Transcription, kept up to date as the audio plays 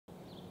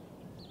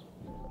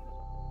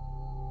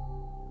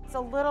It's a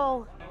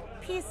little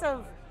piece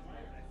of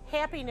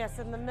happiness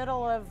in the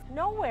middle of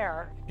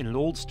nowhere. In an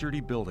old sturdy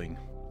building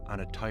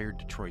on a tired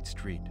Detroit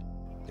street,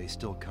 they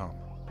still come.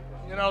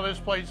 You know, this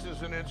place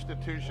is an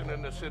institution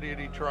in the city of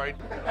Detroit.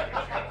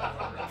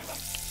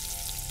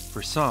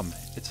 For some,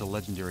 it's the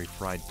legendary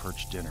fried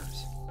perch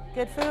dinners.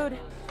 Good food.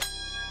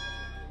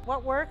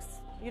 What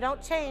works, you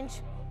don't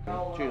change.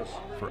 Cheers.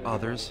 For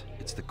others,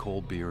 it's the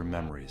cold beer and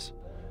memories.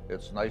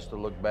 It's nice to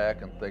look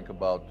back and think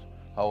about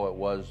how it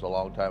was a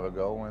long time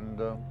ago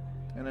and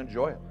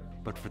enjoy it.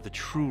 But for the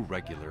true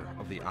regular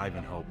of the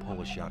Ivanhoe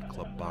Polish Yacht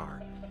Club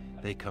bar,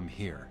 they come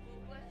here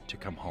to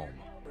come home.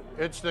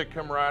 It's the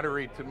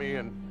camaraderie to me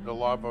and the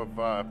love of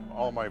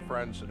all my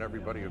friends and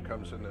everybody who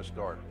comes in this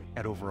door.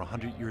 At over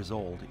 100 years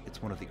old,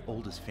 it's one of the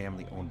oldest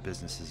family-owned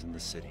businesses in the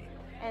city.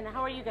 And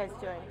how are you guys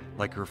doing?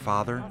 Like her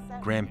father,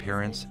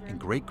 grandparents, and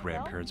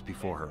great-grandparents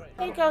before her,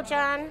 Here you go,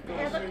 John.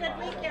 Have a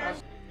good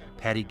weekend.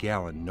 Patty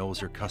Gallen knows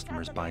her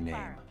customers by name.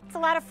 It's a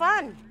lot of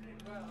fun.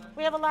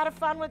 We have a lot of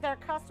fun with our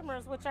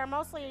customers, which are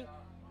mostly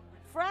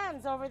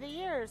friends over the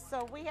years,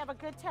 so we have a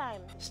good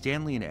time.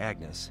 Stanley and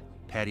Agnes,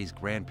 Patty's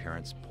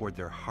grandparents, poured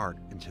their heart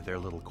into their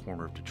little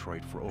corner of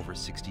Detroit for over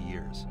 60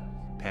 years.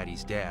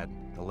 Patty's dad,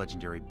 the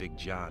legendary Big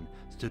John,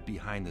 stood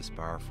behind this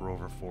bar for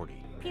over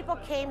 40. People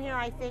came here,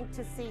 I think,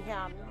 to see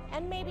him.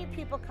 And maybe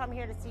people come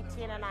here to see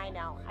Tina and I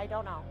now. I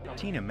don't know.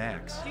 Tina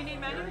Max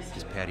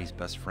is Patty's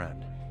best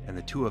friend, and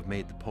the two have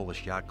made the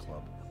Polish Yacht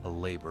Club a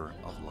labor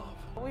of love.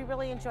 We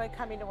really enjoy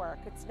coming to work.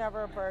 It's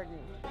never a burden.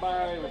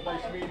 Bye, it was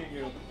nice meeting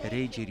you. At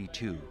age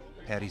 82,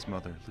 Patty's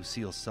mother,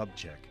 Lucille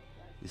Subcheck,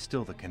 is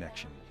still the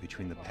connection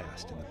between the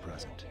past and the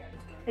present.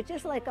 It's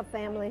just like a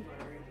family.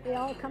 They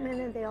all come in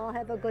and they all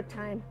have a good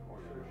time.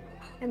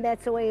 And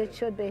that's the way it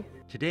should be.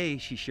 Today,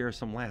 she shares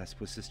some laughs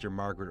with Sister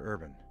Margaret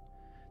Urban.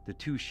 The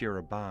two share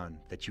a bond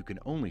that you can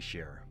only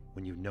share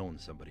when you've known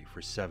somebody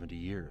for 70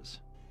 years.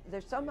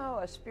 There's somehow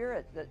a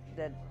spirit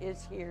that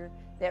is here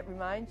that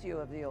reminds you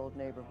of the old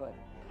neighborhood.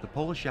 The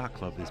Polish Yacht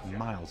Club is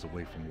miles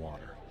away from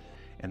water,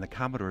 and the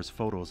Commodore's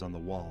photos on the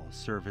wall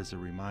serve as a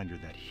reminder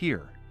that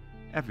here,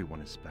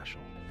 everyone is special.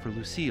 For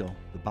Lucille,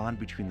 the bond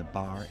between the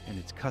bar and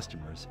its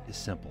customers is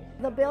simple.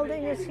 The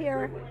building is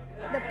here,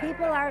 the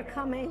people are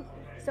coming,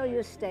 so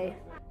you stay.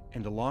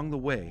 And along the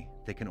way,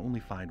 they can only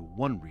find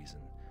one reason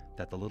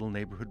that the little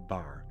neighborhood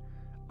bar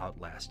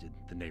outlasted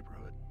the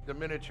neighborhood. The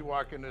minute you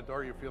walk in the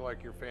door, you feel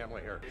like you're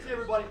family here. See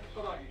everybody.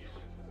 Bye-bye.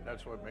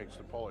 That's what makes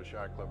the Polish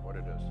Yacht Club what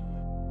it is.